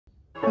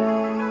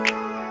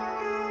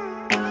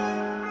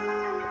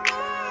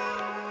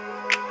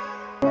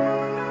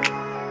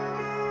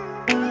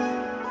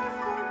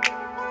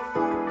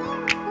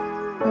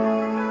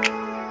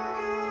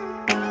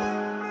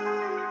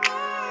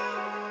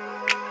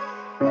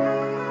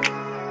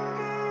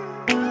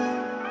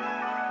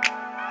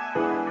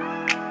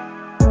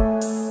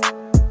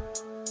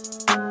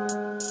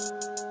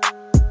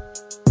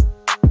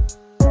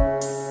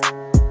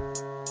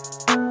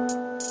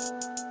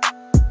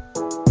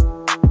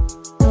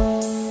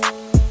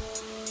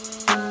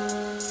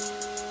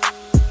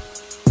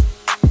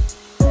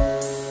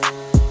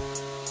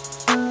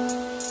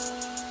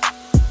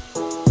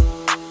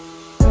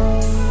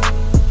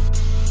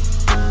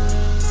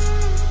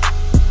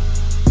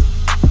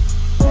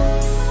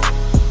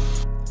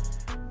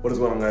What is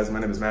going on, guys?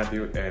 My name is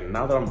Matthew, and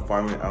now that I'm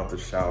finally out the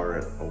shower,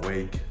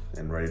 awake,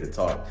 and ready to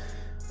talk,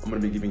 I'm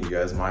gonna be giving you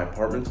guys my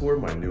apartment tour,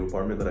 my new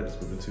apartment that I just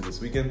moved into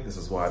this weekend. This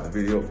is why the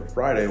video for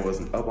Friday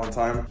wasn't up on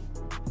time.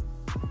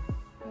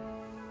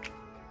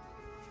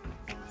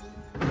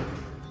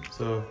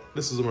 So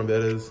this is where my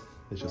bed is.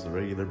 It's just a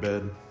regular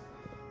bed,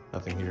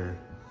 nothing here.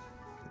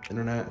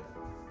 Internet,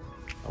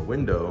 a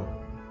window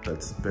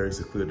that's very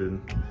secluded.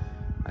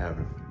 I have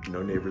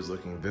no neighbors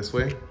looking this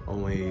way,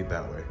 only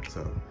that way,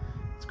 so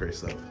it's great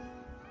stuff.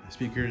 My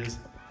speakers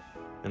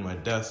and my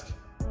desk.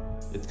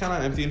 It's kind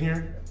of empty in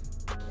here.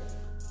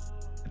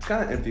 It's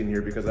kind of empty in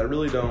here because I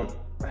really don't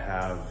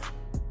have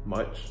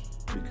much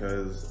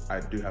because I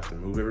do have to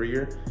move every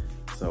year.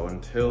 So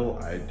until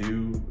I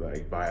do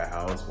buy a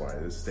house where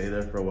I just stay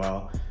there for a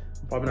while,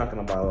 I'm probably not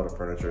gonna buy a lot of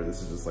furniture.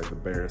 This is just like the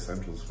bare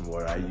essentials from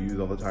what I use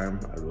all the time.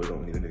 I really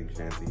don't need anything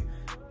fancy.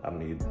 I don't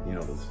need,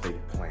 those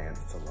fake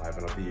plants to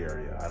liven up the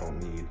area. I don't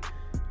need,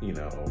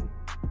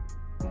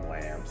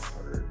 lamps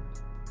or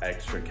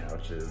extra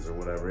couches or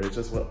whatever. It's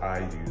just what I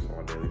use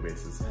on a daily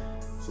basis.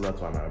 So that's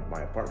why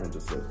my apartment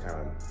just is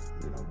kind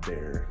of,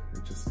 bare.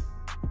 It's just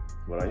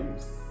what I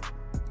use.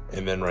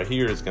 And then right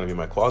here is gonna be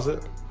my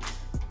closet.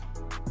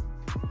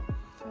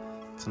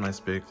 It's a nice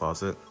big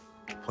closet,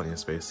 plenty of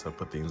space to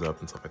put things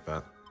up and stuff like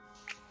that.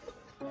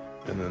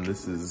 And then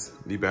this is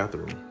the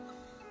bathroom.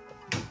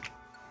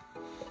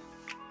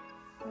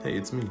 Hey,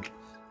 it's me.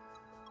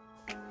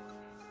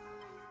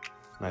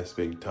 Nice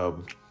big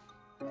tub.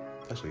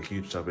 Actually a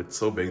huge tub. It's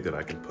so big that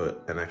I can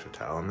put an extra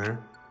towel in there.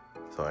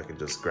 So I can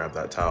just grab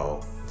that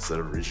towel instead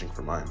of reaching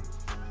for mine.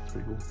 It's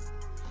pretty cool.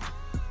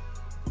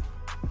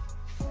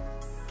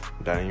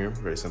 Dining room,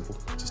 very simple.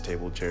 Just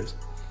table, chairs.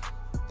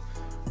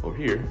 Over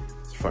here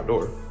is the front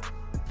door.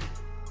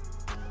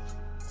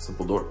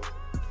 Simple door.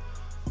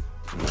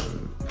 And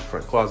then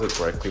front closet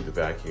where I clean the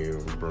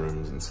vacuum,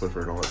 brooms, and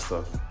Swiffer and all that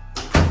stuff.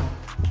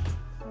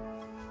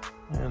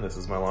 And this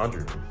is my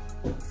laundry room.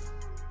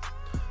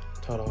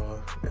 Ta-da,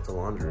 it's a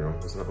laundry room,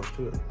 there's not much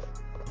to it.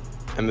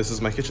 And this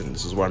is my kitchen.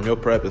 This is where I meal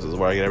prep, this is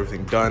where I get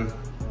everything done.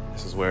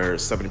 This is where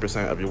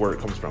 70% of your work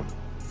comes from.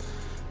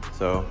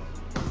 So,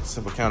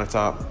 simple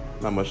countertop,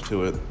 not much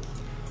to it.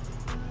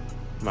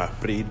 My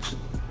fridge,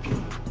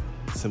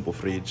 simple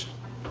fridge.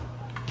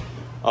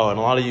 Oh, and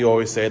a lot of you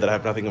always say that I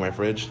have nothing in my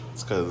fridge.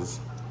 It's because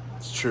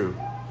it's true.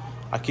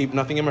 I keep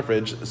nothing in my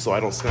fridge so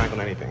I don't snack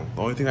on anything.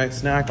 The only thing I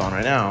snack on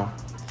right now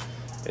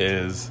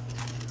is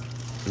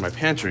in my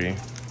pantry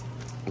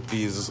with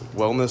these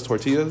wellness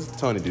tortillas. I'm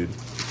telling you, dude,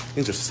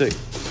 these are sick.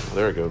 Oh,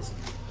 there it goes.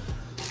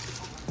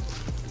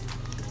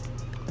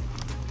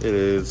 It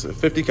is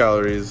 50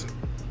 calories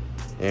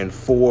and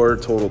 4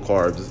 total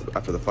carbs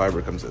after the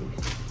fiber comes in.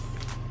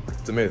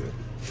 It's amazing.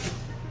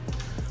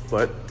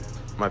 But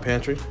my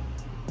pantry,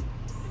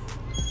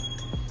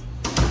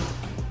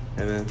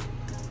 and then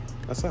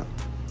that's that.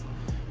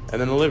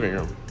 And then the living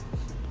room.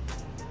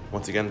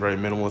 Once again, very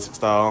minimalistic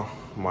style.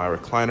 My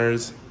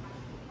recliners,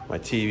 my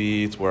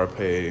TV, it's where I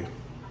play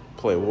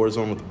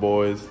Warzone with the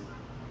boys.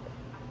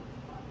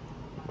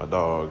 My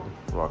dog,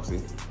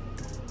 Roxy.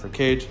 Her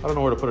cage, I don't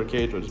know where to put her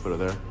cage, but I just put it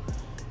there.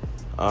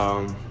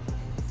 Come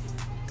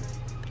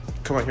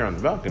out here on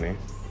the balcony,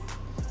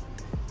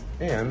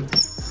 and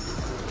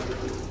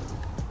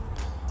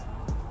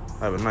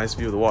I have a nice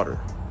view of the water.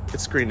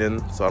 It's screened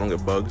in, so I don't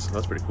get bugs.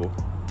 That's pretty cool.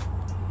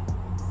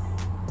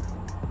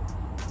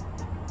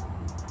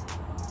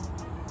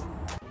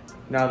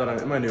 Now that I'm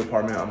in my new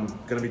apartment, I'm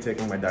gonna be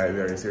taking my diet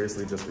very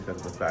seriously just because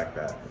of the fact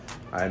that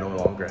I no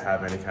longer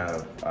have any kind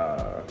of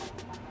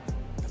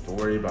have to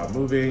worry about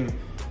moving,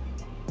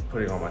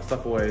 putting all my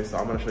stuff away. So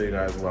I'm gonna show you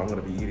guys what I'm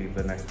gonna be eating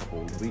the next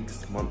couple of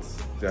weeks,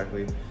 months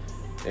exactly,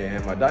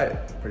 and my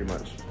diet pretty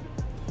much.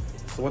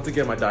 So once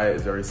again, my diet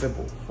is very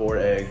simple. 4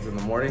 eggs in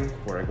the morning,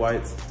 4 egg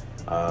whites,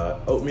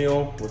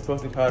 oatmeal with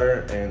protein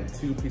powder, and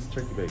 2 pieces of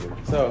turkey bacon.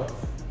 So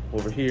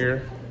over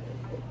here,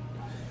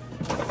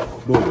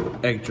 boom,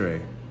 egg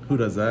tray. Who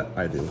does that?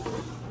 I do.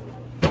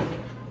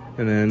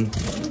 And then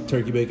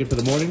turkey bacon for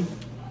the morning.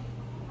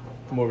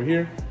 Come over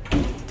here.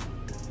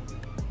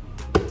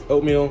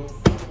 Oatmeal,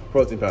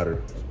 protein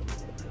powder.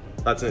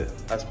 That's it.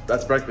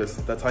 That's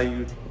breakfast. That's how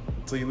you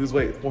lose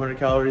weight. 400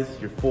 calories,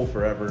 you're full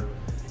forever.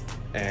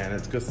 And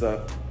it's good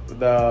stuff.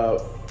 The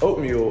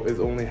oatmeal is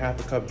only half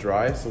a cup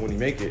dry, so when you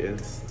make it,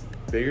 it's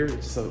bigger.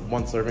 It's just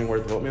 1 serving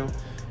worth of oatmeal.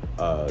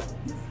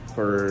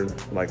 For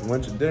like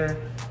lunch and dinner.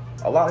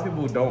 A lot of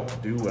people don't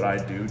do what I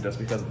do just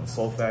because of the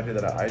sole factor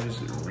that I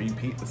just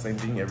repeat the same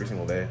thing every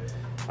single day.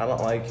 I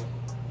don't like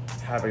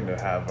having to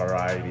have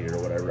variety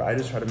or whatever. I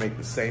just try to make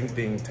the same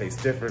thing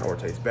taste different or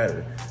taste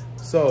better.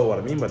 So what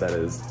I mean by that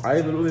is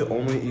I literally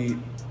only eat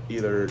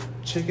either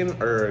chicken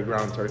or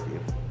ground turkey.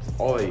 That's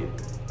all I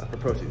eat for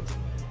protein.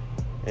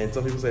 And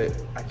some people say,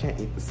 I can't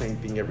eat the same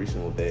thing every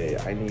single day.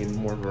 I need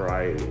more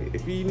variety.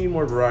 If you need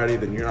more variety,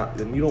 then you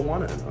don't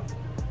want it enough.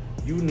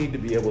 You need to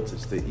be able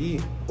to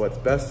eat what's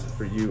best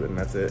for you, and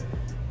that's it.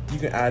 You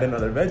can add in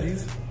other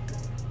veggies.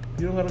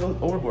 You don't gotta go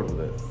overboard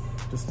with it.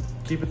 Just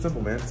keep it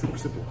simple, man. Super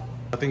simple.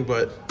 Nothing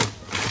but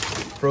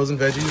frozen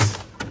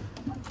veggies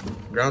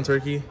ground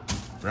turkey,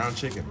 ground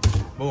chicken.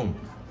 Boom.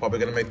 Probably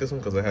gonna make this one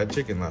because I had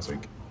chicken last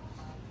week.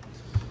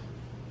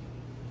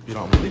 If you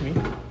don't believe me,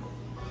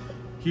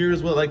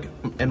 here's what like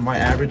and my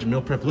average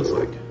meal prep looks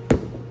like.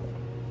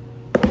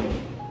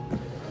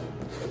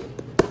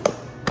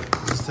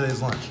 This is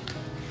today's lunch.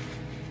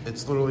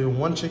 It's literally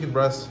one chicken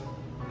breast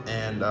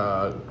and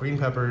green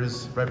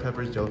peppers, red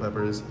peppers, yellow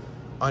peppers,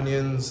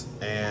 onions,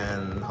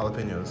 and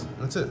jalapenos.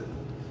 And that's it.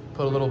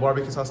 Put a little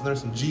barbecue sauce in there,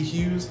 some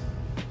GQs,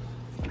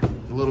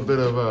 a little bit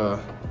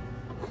of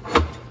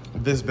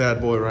this bad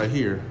boy right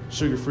here,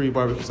 sugar-free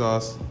barbecue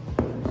sauce.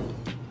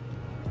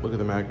 Look at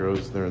the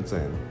macros, they're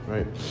insane,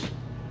 right?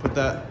 Put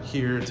that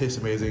here, it tastes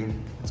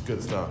amazing, it's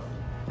good stuff.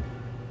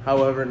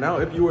 However, now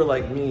if you were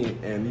like me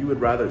and you would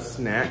rather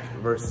snack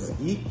versus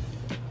eat,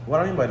 what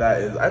I mean by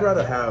that is I'd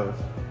rather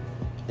have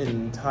an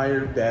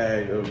entire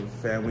bag of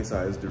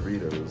family-sized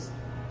Doritos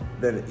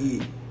than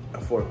eat a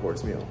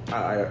 4-course meal.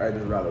 I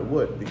just rather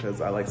would, because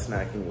I like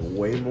snacking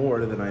way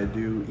more than I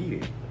do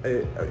eating.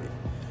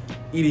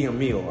 Eating a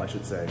meal, I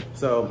should say.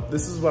 So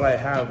this is what I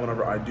have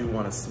whenever I do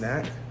want to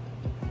snack,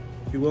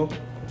 if you will.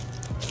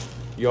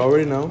 You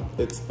already know,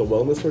 it's the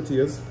wellness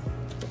tortillas.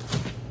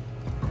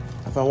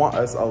 If I want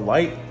a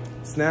light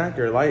snack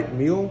or light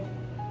meal,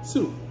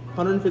 soup.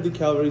 150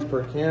 calories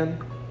per can.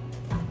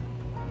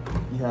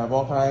 You have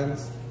all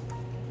kinds.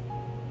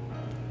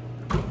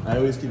 I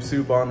always keep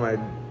soup on my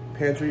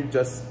pantry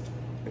just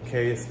in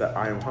case that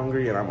I am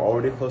hungry and I'm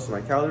already close to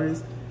my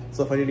calories.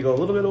 So if I need to go a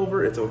little bit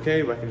over, it's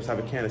okay, but I can just have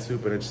a can of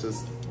soup and it's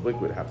just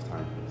liquid half the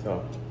time.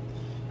 So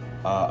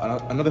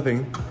another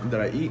thing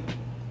that I eat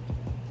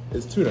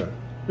is tuna.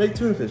 Make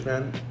tuna fish,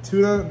 man.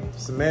 Tuna,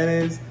 some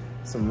mayonnaise,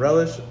 some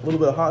relish, a little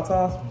bit of hot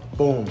sauce,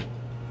 boom,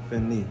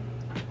 fini.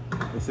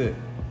 That's it.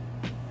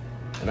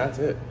 And that's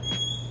it.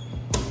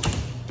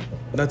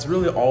 And that's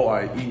really all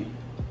I eat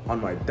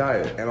on my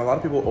diet, and a lot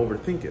of people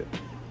overthink it.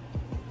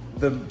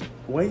 The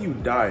way you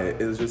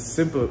diet is just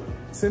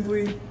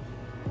simply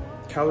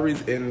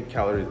calories in,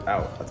 calories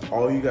out. That's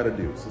all you gotta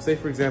do. So say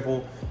for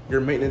example,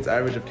 your maintenance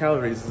average of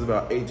calories is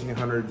about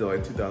 1,800 to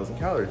like 2,000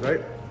 calories,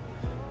 right?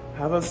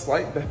 Have a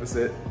slight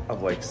deficit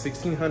of like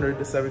 1,600 to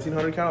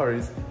 1,700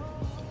 calories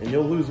and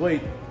you'll lose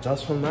weight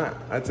just from that.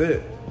 That's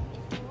it.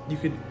 You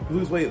could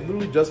lose weight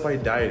literally just by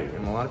dieting,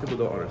 and a lot of people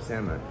don't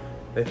understand that.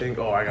 They think,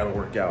 oh, I gotta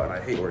work out, and I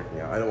hate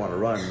working out. I don't wanna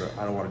run,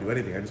 I don't wanna do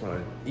anything. I just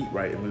wanna eat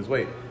right and lose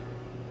weight.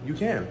 You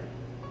can.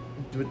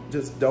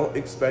 Just don't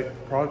expect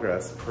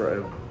progress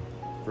for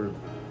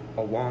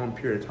a long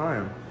period of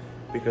time,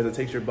 because it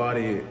takes your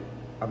body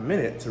a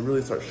minute to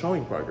really start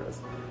showing progress.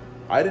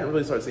 I didn't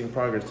really start seeing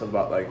progress till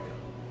about like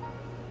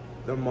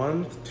a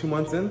month, 2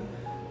 months in,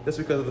 just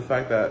because of the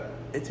fact that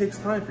it takes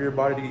time for your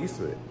body to get used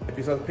to it. If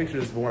you saw the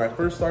pictures of when I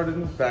first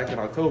started back in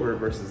October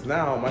versus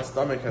now, my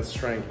stomach has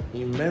shrank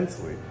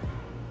immensely.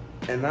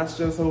 And that's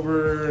just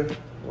over,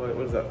 what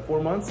is that,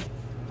 4 months?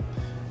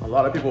 A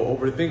lot of people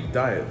overthink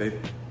diet. They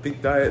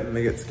think diet and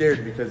they get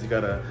scared because you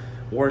gotta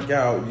work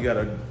out, you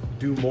gotta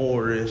do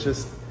more. It's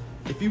just,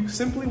 if you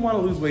simply wanna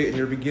lose weight and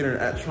you're a beginner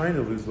at trying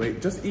to lose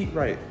weight, just eat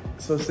right.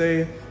 So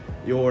say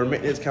your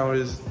maintenance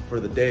calories for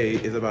the day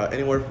is about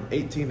anywhere from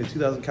 18 to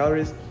 2,000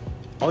 calories.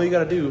 All you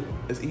gotta do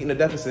is eat in a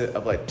deficit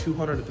of like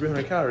 200 to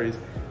 300 calories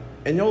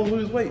and you'll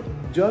lose weight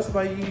just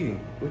by eating,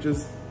 which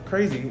is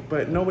crazy,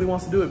 but nobody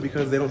wants to do it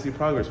because they don't see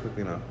progress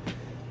quickly enough.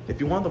 If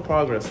you want the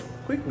progress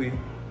quickly,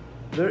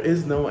 there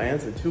is no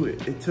answer to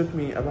it. It took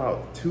me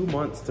about 2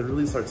 months to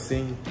really start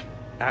seeing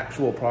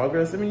actual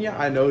progress. I mean, yeah,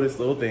 I noticed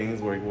little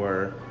things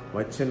where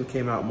my chin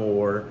came out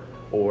more,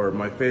 or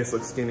my face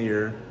looks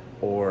skinnier,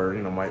 or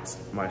you know,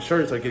 my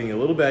shirts are getting a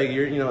little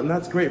baggier, you know, and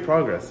that's great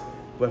progress.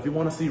 But if you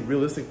want to see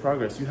realistic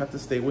progress, you have to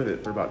stay with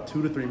it for about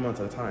 2 to 3 months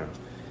at a time.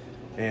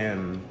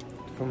 And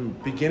from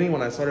beginning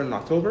when I started in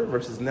October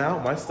versus now,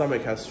 my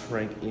stomach has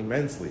shrank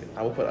immensely.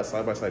 I will put a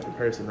side-by-side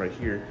comparison right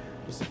here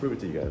just to prove it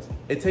to you guys.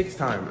 It takes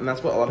time, and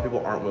that's what a lot of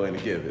people aren't willing to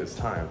give, is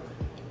time.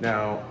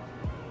 Now,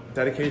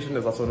 dedication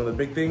is also another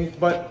big thing,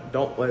 but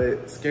don't let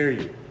it scare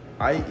you.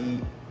 I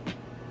eat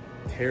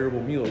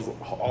terrible meals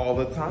all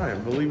the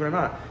time, believe it or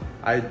not.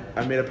 I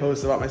made a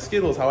post about my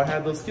Skittles, how I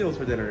had those Skittles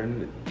for dinner,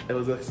 and it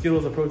was a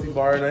Skittles, a protein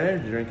bar, and an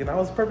energy drink, and I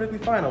was perfectly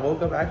fine. I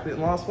woke up actually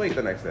and lost weight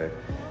the next day.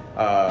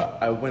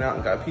 I went out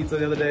and got pizza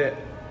the other day.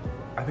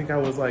 I think I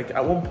was like,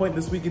 at one point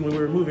this weekend when we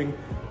were moving,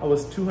 I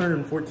was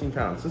 214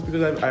 pounds, just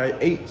because I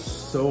ate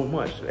so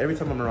much. Every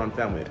time I'm around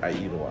family, I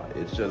eat a lot.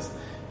 It's just,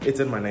 it's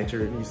in my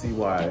nature, and you see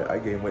why I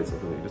gain weight so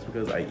quickly, just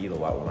because I eat a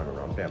lot when I'm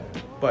around family.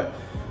 But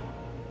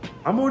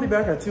I'm already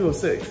back at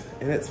 206,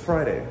 and it's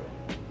Friday.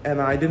 And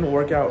I didn't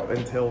work out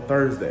until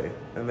Thursday,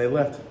 and they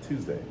left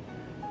Tuesday.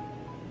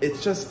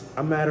 It's just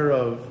a matter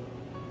of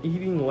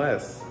eating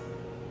less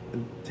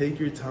and take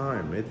your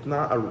time. It's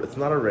not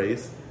a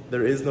race.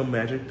 There is no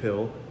magic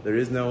pill. There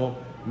is no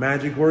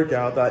magic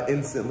workout that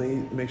instantly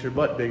makes your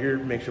butt bigger,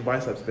 makes your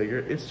biceps bigger.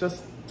 It's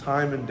just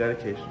time and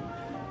dedication.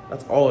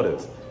 That's all it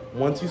is.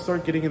 Once you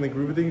start getting in the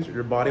groove of things,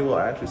 your body will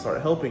actually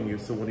start helping you.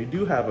 So when you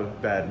do have a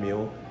bad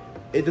meal,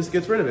 it just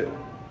gets rid of it.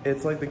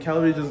 It's like the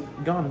calories just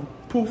gone,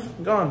 poof,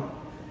 gone.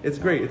 It's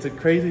great. It's a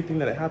crazy thing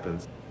that it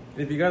happens.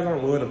 And if you guys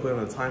aren't willing to put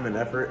in the time and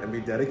effort and be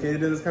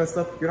dedicated to this kind of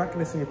stuff, you're not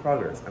gonna see any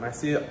progress. And I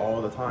see it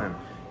all the time.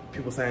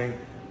 People saying,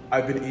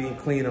 I've been eating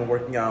clean and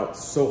working out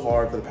so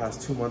hard for the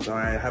past 2 months and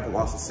I haven't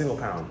lost a single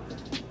pound.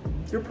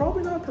 You're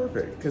probably not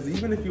perfect, because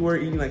even if you were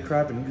eating like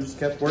crap and you just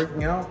kept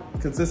working out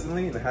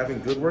consistently and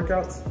having good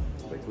workouts,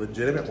 like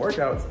legitimate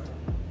workouts,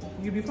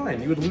 you'd be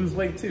fine. You would lose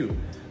weight too.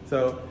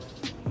 So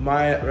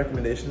my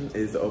recommendation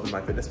is to open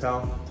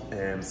MyFitnessPal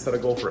and set a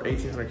goal for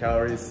 1,800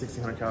 calories,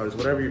 1,600 calories,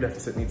 whatever your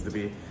deficit needs to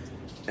be,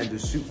 and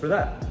just shoot for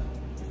that.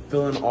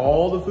 Fill in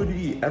all the food you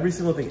eat, every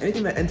single thing,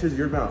 anything that enters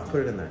your mouth,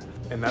 put it in there.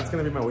 And that's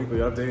gonna be my weekly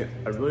update.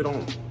 I really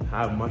don't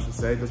have much to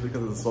say just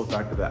because of the sole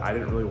factor that I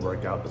didn't really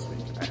work out this week.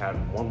 I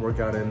had one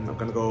workout in. I'm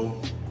gonna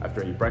go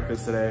after I eat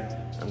breakfast today.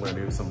 I'm gonna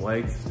do some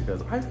legs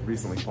because I've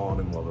recently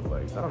fallen in love with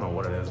legs. I don't know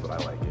what it is, but I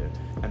like it.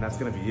 And that's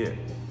gonna be it.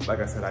 Like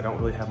I said, I don't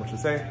really have much to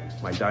say.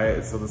 My diet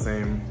is still the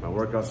same. My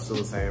workouts are still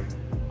the same.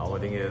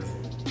 Only thing is,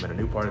 I'm in a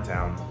new part of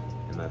town,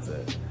 and that's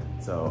it.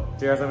 So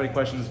if you guys have any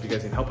questions, if you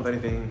guys need help with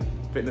anything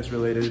fitness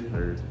related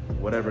or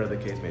whatever the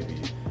case may be,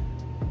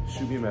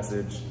 shoot me a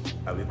message.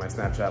 I leave my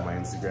Snapchat, my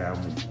Instagram,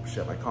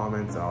 share my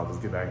comments, and I'll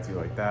just get back to you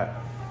like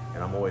that.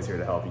 And I'm always here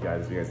to help you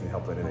guys if you guys need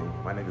help with anything.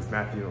 My name is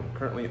Matthew. I'm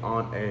currently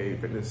on a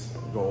fitness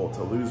goal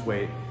to lose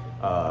weight.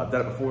 I've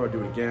done it before, I'll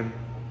do it again.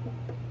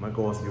 My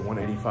goal is to be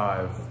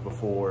 185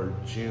 before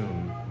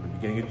June, the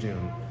beginning of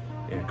June.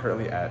 And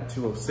currently at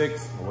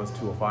 206, I was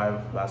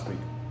 205 last week.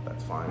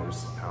 That's fine, I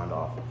just pound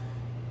off.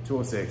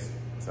 206,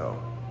 so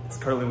it's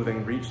currently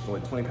within reach, it's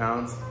only 20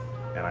 pounds,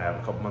 and I have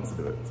a couple months to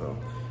do it. So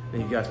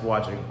thank you guys for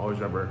watching. Always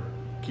remember,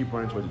 keep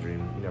running towards your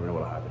dream. You never know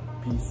what'll happen.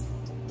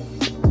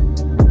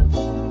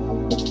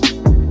 Peace.